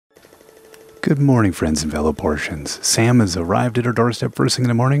Good morning, friends and fellow Portians. Sam has arrived at our doorstep first thing in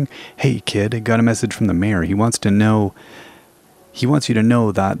the morning. Hey, kid, I got a message from the mayor. He wants you to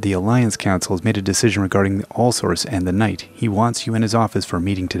know that the Alliance Council has made a decision regarding the All-Source and the Knight. He wants you in his office for a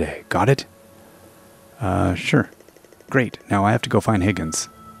meeting today. Got it? Sure. Great. Now I have to go find Higgins.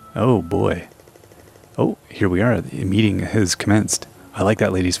 Oh, boy. Oh, here we are. The meeting has commenced. I like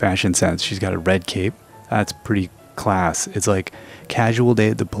that lady's fashion sense. She's got a red cape. That's pretty class. It's like casual day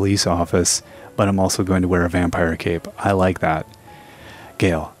at the police office, but I'm also going to wear a vampire cape. I like that.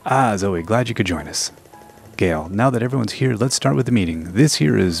 Gail. Zoe, glad you could join us. Gail, now that everyone's here, let's start with the meeting. This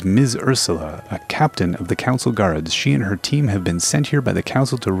here is Ms. Ursula, a captain of the council guards. She and her team have been sent here by the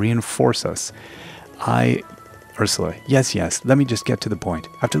council to reinforce us. Ursula, yes, let me just get to the point.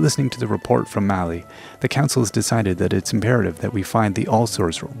 After listening to the report from Mali, the council has decided that it's imperative that we find the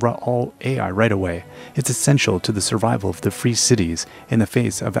all-source, all AI right away. It's essential to the survival of the free cities in the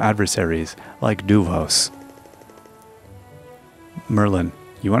face of adversaries like Duvos. Merlin,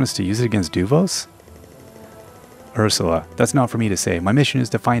 you want us to use it against Duvos? Ursula, that's not for me to say. My mission is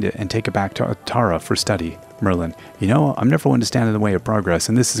to find it and take it back to Tara for study. Merlin, you know, I'm never one to stand in the way of progress,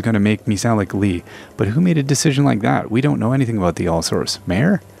 and this is going to make me sound like Lee, but who made a decision like that? We don't know anything about the All-Source.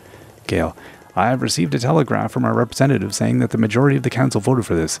 Mayor? Gale, I have received a telegraph from our representative saying that the majority of the council voted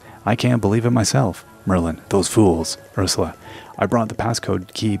for this. I can't believe it myself. Merlin, those fools. Ursula, I brought the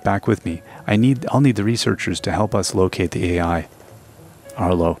passcode key back with me. I'll need the researchers to help us locate the AI.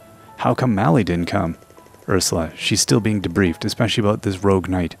 Arlo, how come Mali didn't come? Ursula, she's still being debriefed, especially about this rogue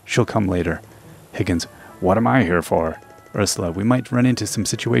knight. She'll come later. Higgins, what am I here for? Ursula, we might run into some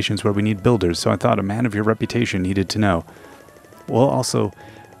situations where we need builders, so I thought a man of your reputation needed to know. Well, also,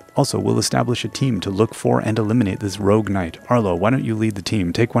 we'll establish a team to look for and eliminate this rogue knight. Arlo, why don't you lead the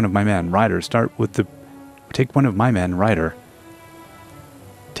team? Take one of my men. Ryder, Take one of my men, Ryder.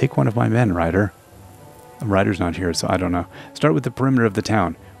 Take one of my men, Ryder. Ryder's not here, so I don't know. Start with the perimeter of the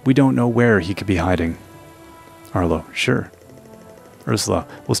town. We don't know where he could be hiding. Arlo, sure. Ursula,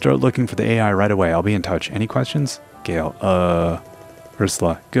 we'll start looking for the AI right away. I'll be in touch. Any questions? Gale,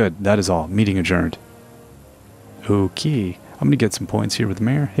 Ursula, good. That is all. Meeting adjourned. Okay. I'm going to get some points here with the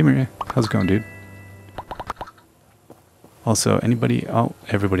mayor. Hey, Mayor. How's it going, dude? Also, anybody? Oh,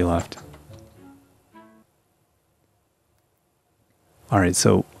 everybody left. Alright,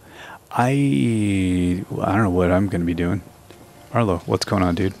 so I don't know what I'm going to be doing. Arlo, what's going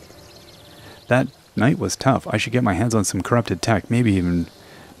on, dude? That night was tough. I should get my hands on some corrupted tech, maybe even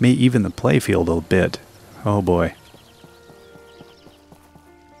the playfield a bit. Oh boy.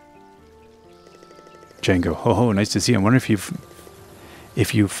 Django, ho, nice to see you. I wonder if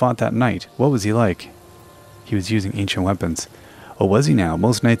you fought that knight. What was he like? He was using ancient weapons. Oh, was he now?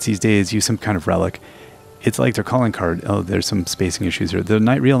 Most knights these days use some kind of relic. It's like their calling card. Oh, there's some spacing issues here. The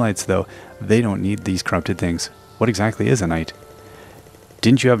real knights, though, they don't need these corrupted things. What exactly is a knight?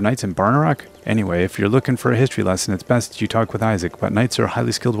 Didn't you have knights in Barnarock? Anyway, if you're looking for a history lesson, it's best that you talk with Isaac, but knights are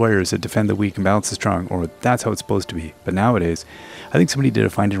highly skilled warriors that defend the weak and balance the strong, or that's how it's supposed to be. But nowadays, I think somebody did a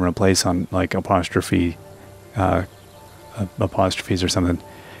find and replace on, like, apostrophes or something,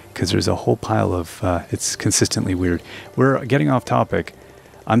 because there's a whole pile of, it's consistently weird. We're getting off topic.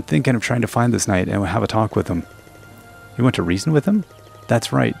 I'm thinking of trying to find this knight and have a talk with him. You want to reason with him?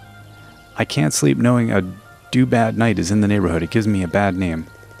 That's right. I can't sleep knowing a do-bad knight is in the neighborhood. It gives me a bad name.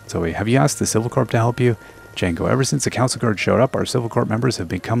 Zoe, have you asked the Civil Corp to help you? Django, ever since the council guard showed up, our Civil Corp members have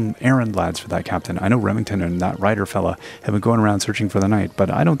become errand lads for that captain. I know Remington and that Ryder fella have been going around searching for the knight,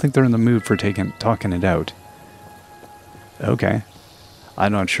 but I don't think they're in the mood for talking it out. Okay.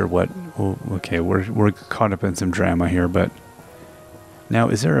 I'm not sure what... Oh, okay, we're caught up in some drama here, but... Now,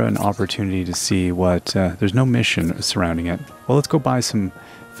 is there an opportunity to see what... there's no mission surrounding it. Well, let's go buy some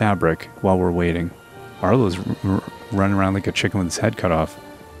fabric while we're waiting. Arlo's running around like a chicken with his head cut off.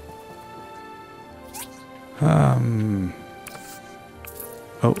 Oh,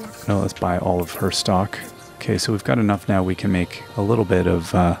 no, let's buy all of her stock. Okay, so we've got enough now. We can make a little bit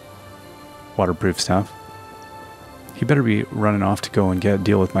of waterproof stuff. He better be running off to go and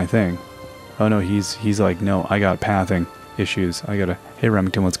deal with my thing. Oh no, he's like, no, I got pathing issues. Hey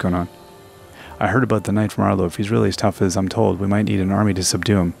Remington, what's going on? I heard about the knight from Arlo. If he's really as tough as I'm told, we might need an army to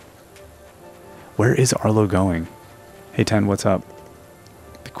subdue him. Where is Arlo going? Hey Ten, what's up?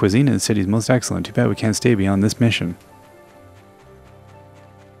 The cuisine in the city is most excellent. Too bad we can't stay beyond this mission.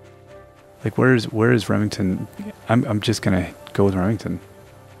 Like, where is Remington? I'm just gonna go with Remington.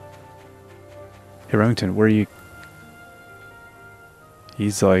 Hey Remington, where are you?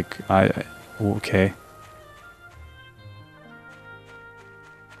 He's like, okay.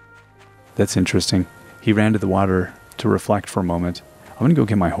 That's interesting. He ran to the water to reflect for a moment. I'm gonna go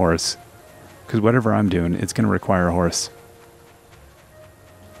get my horse. Because whatever I'm doing, it's going to require a horse.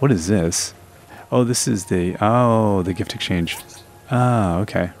 What is this? Oh, this is the... Oh, the gift exchange. Ah,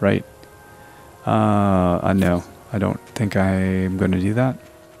 okay, right. No, I don't think I'm going to do that.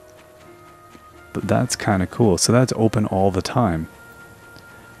 But that's kind of cool. So that's open all the time.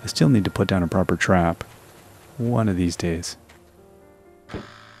 I still need to put down a proper trap. One of these days.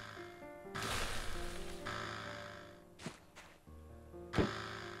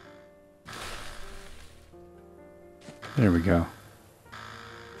 There we go.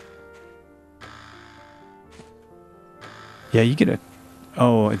 Yeah, you get it.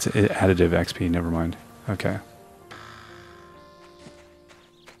 Oh, it's additive XP. Never mind. Okay.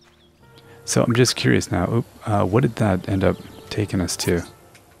 So I'm just curious now. What did that end up taking us to?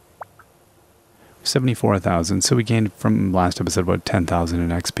 74,000. So we gained from last episode about 10,000 in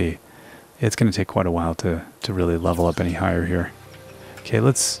XP. It's going to take quite a while to really level up any higher here. Okay,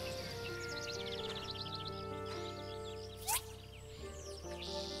 let's...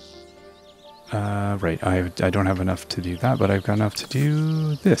 right, I don't have enough to do that, but I've got enough to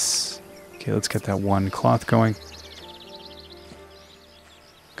do this. Okay, let's get that one cloth going.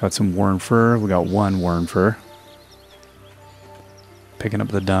 Got some worn fur. We got one worn fur. Picking up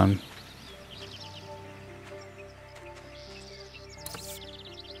the dung.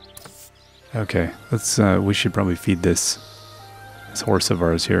 Okay, let's. We should probably feed this horse of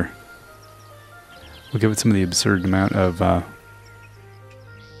ours here. We'll give it some of the absurd amount of.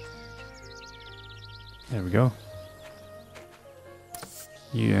 There we go.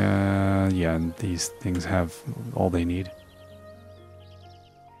 Yeah, and these things have all they need.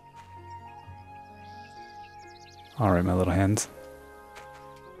 Alright, my little hens.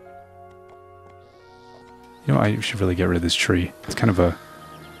 You know, I should really get rid of this tree. It's kind of a...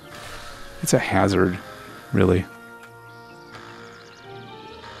 It's a hazard, really.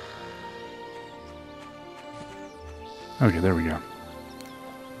 Okay, there we go.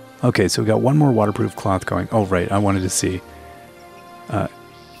 Okay, so we got one more waterproof cloth going. Oh, right, I wanted to see.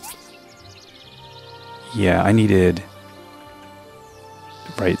 Yeah, I needed...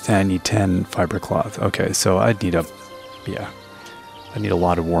 Right, I need 10 fiber cloth. Okay, so I'd need a... Yeah, I need a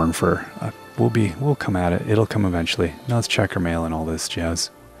lot of worn fur. We'll come at it. It'll come eventually. Now let's check our mail and all this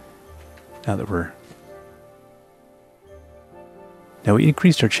jazz. Now that we're... Now we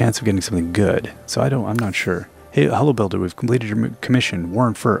increased our chance of getting something good, so I'm not sure. Hey, hello builder, we've completed your commission.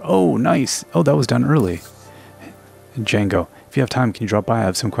 Worn fur. Oh, nice. Oh, that was done early. Django, if you have time, can you drop by? I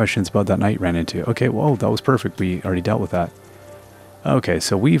have some questions about that night ran into. Okay, whoa, that was perfect. We already dealt with that. Okay,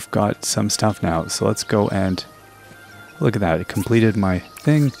 so we've got some stuff now. So let's go and look at that. It completed my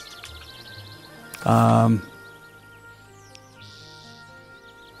thing.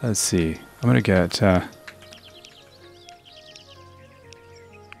 Let's see. I'm going to get...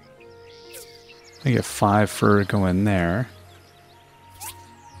 I get 5 fur going there.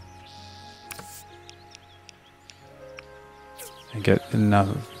 I get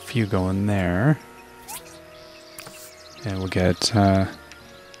enough few going there. And we'll get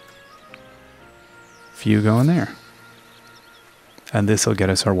few going there. And this will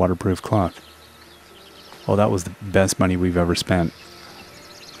get us our waterproof cloth. Oh, that was the best money we've ever spent.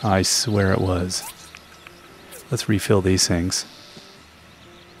 I swear it was. Let's refill these things.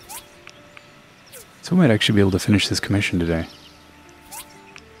 So we might actually be able to finish this commission today.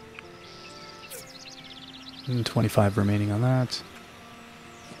 And 25 remaining on that.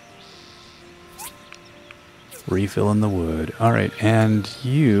 Refilling the wood. Alright, and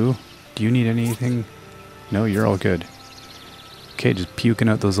you... Do you need anything? No, you're all good. Okay, just puking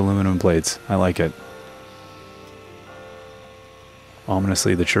out those aluminum plates. I like it.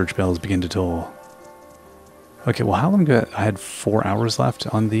 Ominously, the church bells begin to toll. Okay, well, how long do I had 4 hours left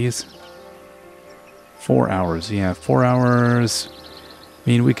on these? 4 hours, yeah, 4 hours. I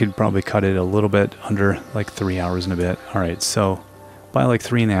mean, we could probably cut it a little bit under like 3 hours and a bit. Alright, so by like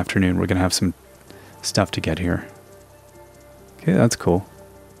 3 in the afternoon, we're going to have some stuff to get here. Okay, that's cool.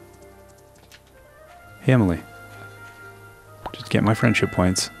 Hey, Emily. Just get my friendship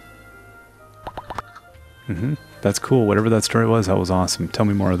points. That's cool. Whatever that story was, that was awesome. Tell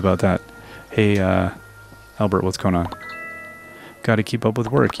me more about that. Hey, Albert, what's going on? Gotta keep up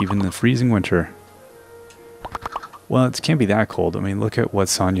with work, even in the freezing winter. Well, it can't be that cold. I mean, look at what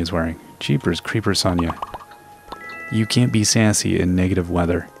Sonia's wearing. Jeepers, creeper Sonia. You can't be sassy in negative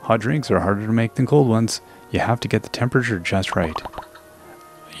weather. Hot drinks are harder to make than cold ones. You have to get the temperature just right.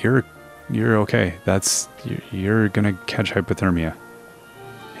 You're okay. You're gonna catch hypothermia.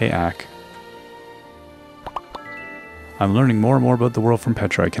 Hey, Ack. I'm learning more and more about the world from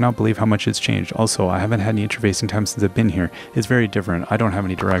Petra. I cannot believe how much it's changed. Also, I haven't had any interfacing time since I've been here. It's very different. I don't have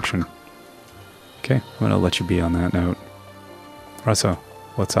any direction. Okay, I'm gonna let you be on that note. Russo,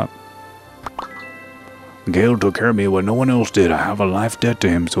 what's up? Gale took care of me when no one else did. I have a life debt to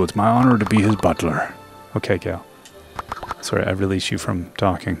him, so it's my honor to be his butler. Okay, Gale. Sorry, I released you from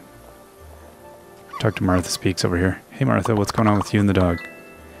talking. Talk to Martha Speaks over here. Hey Martha, what's going on with you and the dog?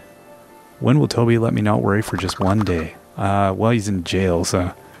 When will Toby let me not worry for just one day? Well, he's in jail,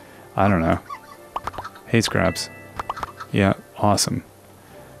 so I don't know. Hey Scraps. Yeah, awesome.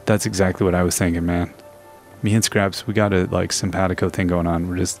 That's exactly what I was thinking, man. Me and Scraps, we got a like simpatico thing going on.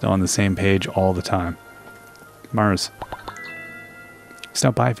 We're just on the same page all the time. Mars.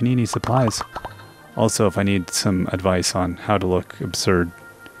 Stop by if you need any supplies. Also, if I need some advice on how to look absurd.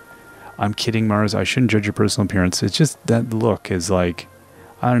 I'm kidding, Mars. I shouldn't judge your personal appearance. It's just that look is like,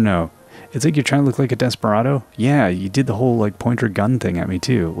 I don't know. It's like you're trying to look like a desperado. Yeah, you did the whole like pointer gun thing at me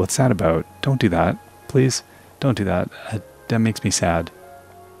too. What's that about? Don't do that. Please. Don't do that. That makes me sad.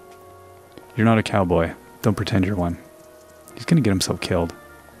 You're not a cowboy. Don't pretend you're one. He's going to get himself killed.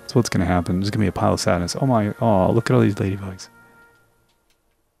 That's what's going to happen. There's going to be a pile of sadness. Oh my, oh, look at all these ladybugs.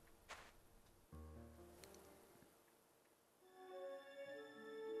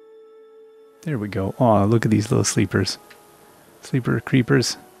 There we go. Oh, look at these little sleepers. Sleeper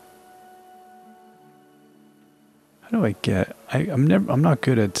creepers. How do I get... I'm not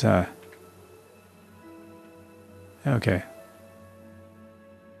good at... Okay.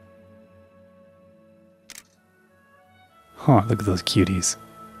 Huh, look at those cuties.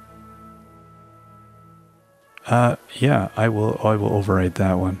 Yeah, I will override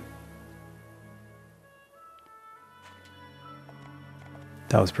that one.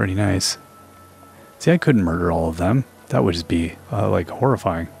 That was pretty nice. See, I couldn't murder all of them. That would just be, like,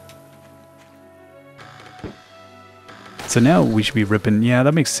 horrifying. So now we should be ripping... Yeah,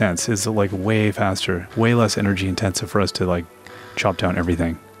 that makes sense. It's, like, way faster. Way less energy intensive for us to, like, chop down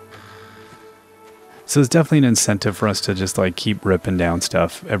everything. So it's definitely an incentive for us to just, like, keep ripping down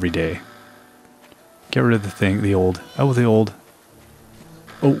stuff every day. Get rid of the thing, the old. Oh, the old.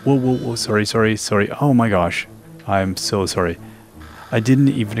 Oh, whoa, whoa, whoa. Sorry. Oh, my gosh. I'm so sorry. It didn't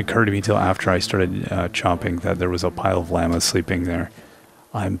even occur to me till after I started chopping that there was a pile of llamas sleeping there.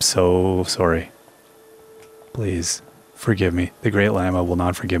 I'm so sorry. Please, forgive me. The great llama will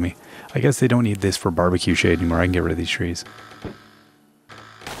not forgive me. I guess they don't need this for barbecue shade anymore. I can get rid of these trees.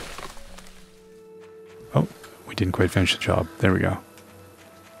 Oh, we didn't quite finish the job. There we go.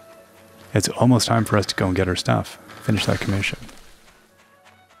 It's almost time for us to go and get our stuff. Finish that commission.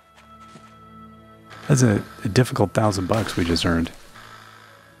 That's a difficult $1,000 we just earned.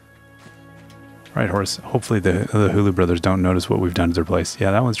 Right, horse. Hopefully the Hulu brothers don't notice what we've done to their place.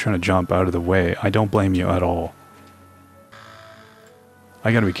 Yeah, that one's trying to jump out of the way. I don't blame you at all.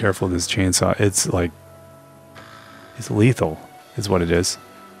 I gotta be careful with this chainsaw. It's like... It's lethal, is what it is.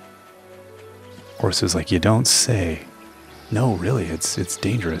 Horse is like, you don't say. No, really, it's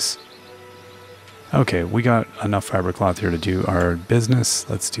dangerous. Okay, we got enough fiber cloth here to do our business.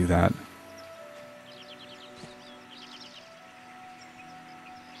 Let's do that.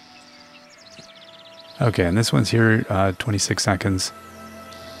 Okay, and this one's here, 26 seconds.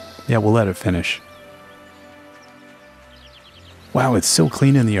 Yeah, we'll let it finish. Wow, it's so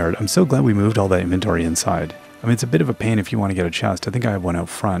clean in the yard. I'm so glad we moved all that inventory inside. I mean, it's a bit of a pain if you want to get a chest. I think I have one out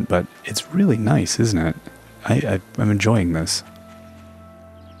front, but it's really nice, isn't it? I'm enjoying this.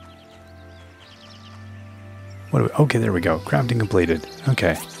 Okay, there we go. Crafting completed.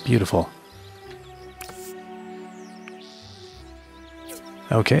 Okay, beautiful.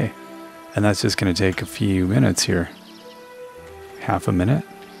 Okay. And that's just going to take a few minutes here. Half a minute?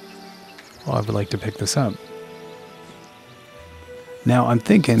 Well, I would like to pick this up. Now, I'm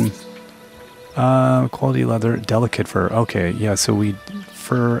thinking... quality leather, delicate fur. Okay, yeah, so we...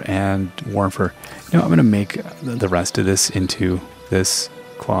 Fur and warm fur. You know, I'm going to make the rest of this into this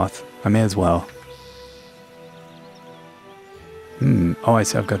cloth. I may as well. Oh, I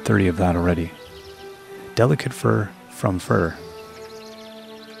see. I've got 30 of that already. Delicate fur from fur.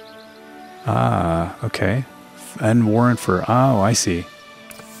 Ah, okay. And warrant fur. Oh, I see.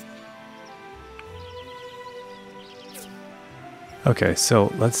 Okay,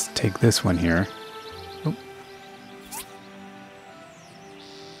 so let's take this one here. Oh.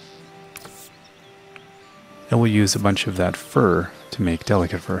 And we'll use a bunch of that fur to make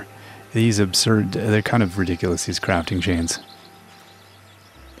delicate fur. These absurd... They're kind of ridiculous, these crafting chains.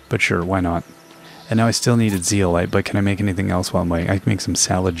 But sure, why not? And now I still needed zeolite, but can I make anything else while I'm waiting? I can make some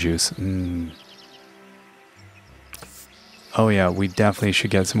salad juice. Oh yeah, we definitely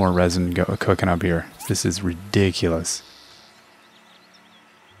should get some more resin cooking up here. This is ridiculous.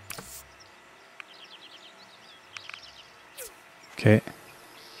 Okay.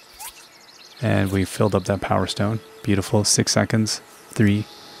 And we filled up that power stone. Beautiful. 6 seconds. 3,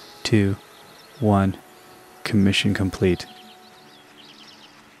 2, 1. Commission complete.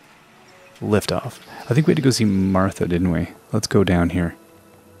 Lift off. I think we had to go see Martha, didn't we? Let's go down here.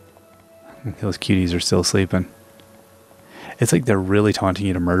 Those cuties are still sleeping. It's like they're really taunting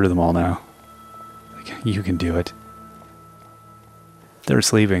you to murder them all now. Like, you can do it. They're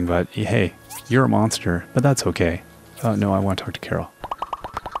sleeping, but hey, you're a monster, but that's okay. Oh no, I want to talk to Carol.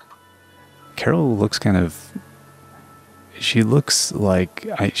 Carol looks kind of... She looks like...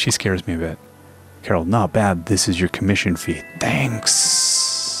 she scares me a bit. Carol, not bad. This is your commission fee.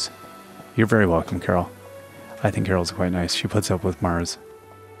 Thanks. You're very welcome, Carol. I think Carol's quite nice. She puts up with Mars.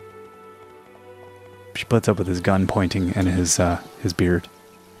 She puts up with his gun pointing and his beard.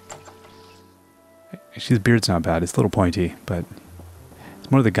 His beard's not bad. It's a little pointy, but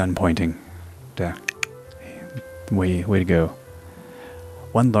it's more the gun pointing. Yeah. Way to go.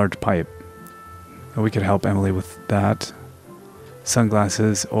 1 large pipe. We could help Emily with that.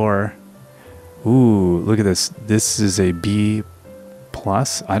 Sunglasses or... Ooh, look at this. This is a B+. I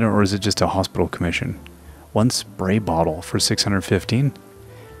don't know, or is it just a hospital commission? 1 spray bottle for 615. And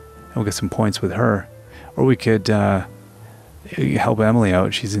we'll get some points with her. Or we could help Emily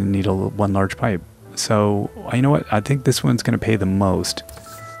out. She's in need of 1 large pipe. So, you know what? I think this one's going to pay the most.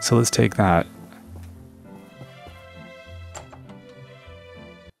 So let's take that.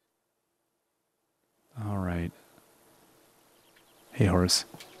 All right. Hey, Horace.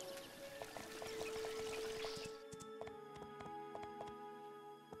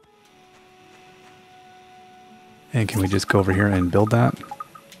 And can we just go over here and build that?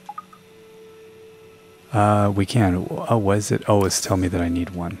 We can. Oh, was it? Oh, it's telling me that I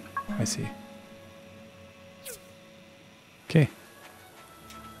need 1. I see. Okay.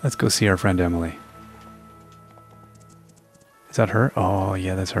 Let's go see our friend Emily. Is that her? Oh,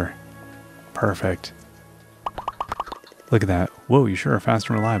 yeah, that's her. Perfect. Look at that. Whoa, you sure are fast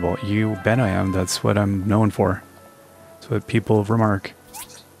and reliable. You bet I am. That's what I'm known for. That's what people remark.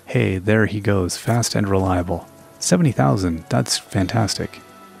 Hey, there he goes. Fast and reliable. 70,000. That's fantastic.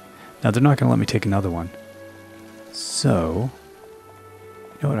 Now, they're not going to let me take another one. So,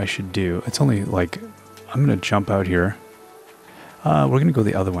 you know what I should do? It's only like... I'm going to jump out here. We're going to go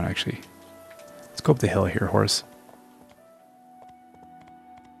the other one, actually. Let's go up the hill here, horse.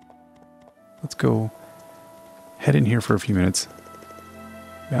 Let's go head in here for a few minutes.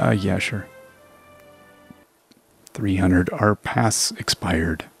 Yeah, sure. 300. Our pass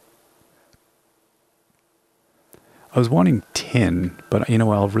expired. I was wanting tin, but you know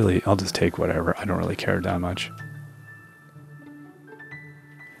what, I'll just take whatever. I don't really care that much.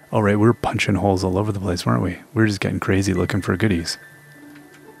 Alright, we were punching holes all over the place, weren't we? We were just getting crazy looking for goodies.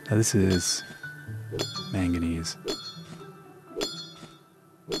 Now this is manganese.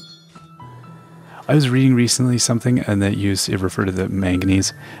 I was reading recently something and that it referred to the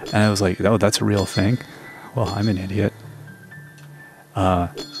manganese, and I was like, oh, that's a real thing? Well, I'm an idiot. I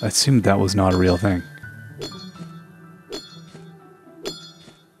assumed that was not a real thing.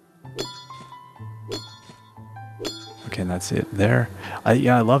 Okay, and that's it there.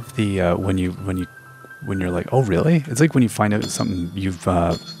 Yeah, I love the when you're like, oh really? It's like when you find out something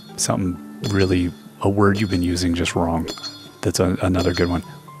a word you've been using just wrong. That's another good one.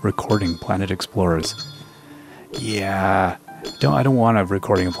 Recording Planet Explorers. Yeah, I don't want a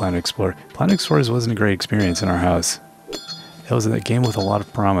recording of Planet Explorer. Planet Explorers wasn't a great experience in our house. It was a game with a lot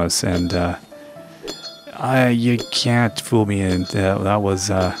of promise, and you can't fool me. And that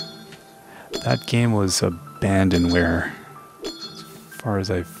game was abandonware, as far as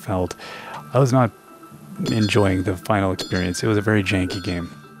I felt. I was not enjoying the final experience. It was a very janky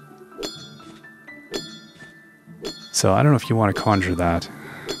game. So I don't know if you want to conjure that,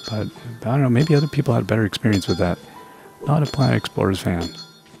 but I don't know, maybe other people had a better experience with that. Not a Planet Explorers fan.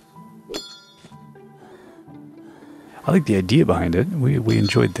 I like the idea behind it. We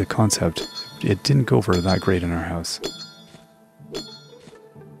enjoyed the concept. It didn't go over that great in our house.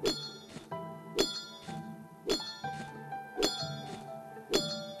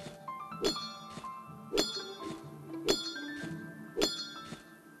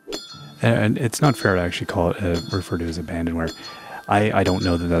 And it's not fair to actually call it, refer to it as abandonware. I don't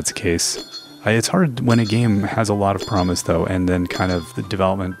know that that's the case. It's hard when a game has a lot of promise, though, and then kind of the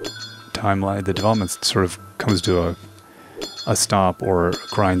development timeline, the development sort of comes to a stop or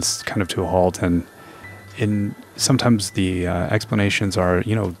grinds kind of to a halt, and sometimes the explanations are,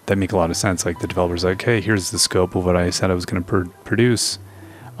 that make a lot of sense. Like the developer's like, hey, here's the scope of what I said I was going to produce.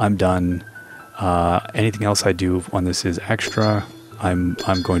 I'm done. Anything else I do on this is extra. I'm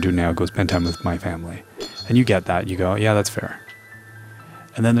going to now go spend time with my family. And you get that. You go, yeah, that's fair.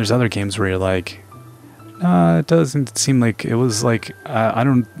 And then there's other games where you're like, it doesn't seem like it was like, I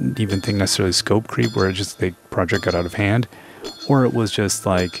don't even think necessarily scope creep where it just the project got out of hand, or it was just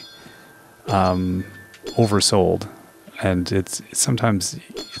like oversold. And it's sometimes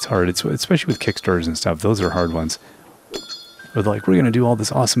it's hard. It's especially with Kickstarters and stuff. Those are hard ones. Where they're like, we're going to do all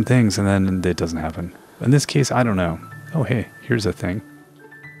these awesome things, and then it doesn't happen. In this case, I don't know. Oh, hey, here's a thing.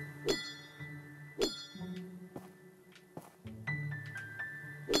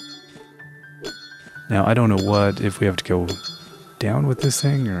 Now, I don't know if we have to go down with this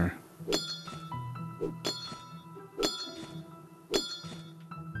thing, or...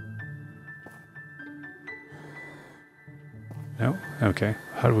 No? Okay.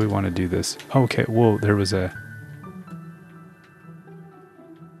 How do we want to do this? Okay, whoa, there was a...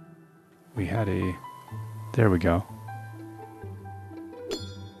 We had a... There we go.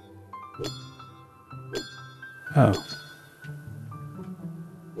 Oh.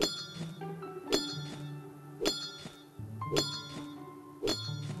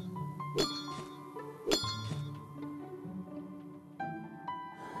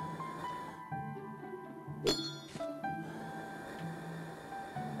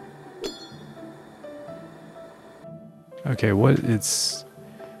 Okay, what it's...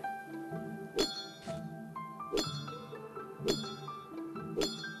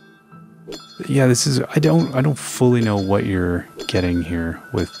 Yeah, this is... I don't fully know what you're getting here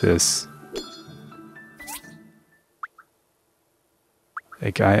with this.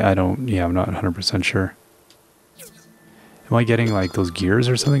 Like, I don't... Yeah, I'm not 100% sure. Am I getting, like, those gears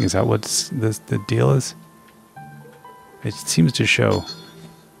or something? Is that what the deal is? It seems to show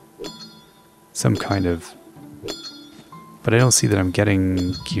some kind of... But I don't see that I'm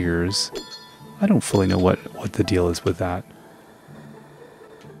getting gears. I don't fully know what the deal is with that.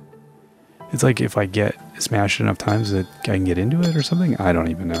 It's like if I get smashed enough times that I can get into it or something? I don't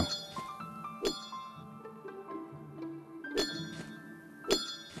even know.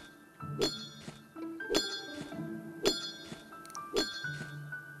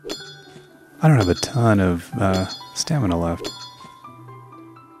 I don't have a ton of stamina left.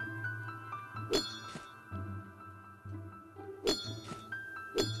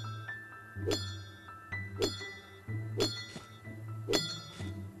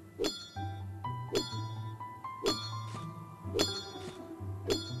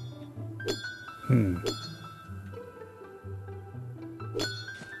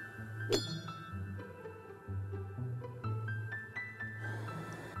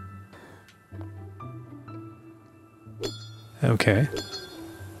 Okay.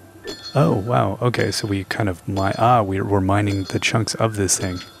 Oh, wow. Okay, so we kind of we're mining the chunks of this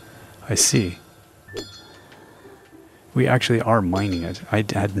thing. I see. We actually are mining it. I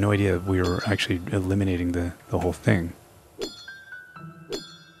had no idea we were actually eliminating the whole thing.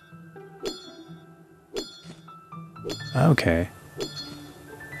 Okay.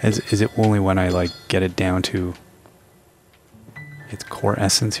 Is it only when I like get it down to its core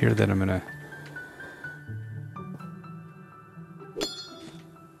essence here that I'm gonna...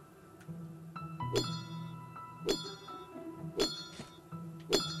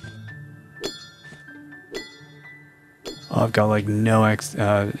 Oh, I've got like no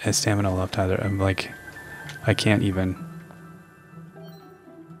stamina left either. I'm like, I can't even...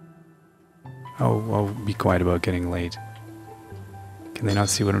 Oh, I'll be quiet about getting late. Can they not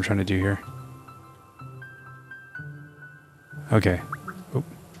see what I'm trying to do here? Okay. Oop.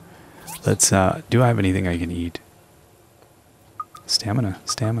 Let's, do I have anything I can eat? Stamina,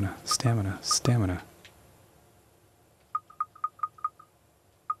 stamina, stamina, stamina.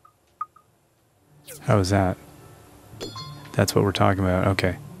 How is that? That's what we're talking about.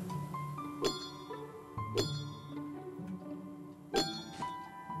 Okay.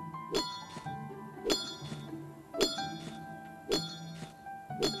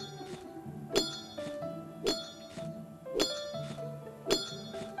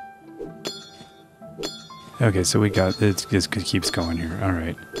 Okay, so we got... It just keeps going here.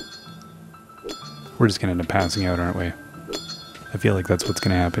 Alright. We're just gonna end up passing out, aren't we? I feel like that's what's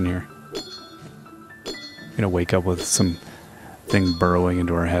gonna happen here. We're gonna wake up with some thing burrowing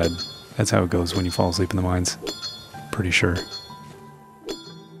into our head. That's how it goes when you fall asleep in the mines. Pretty sure.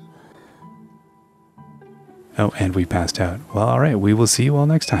 Oh, and we passed out. Well, alright, we will see you all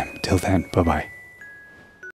next time. Till then, bye-bye.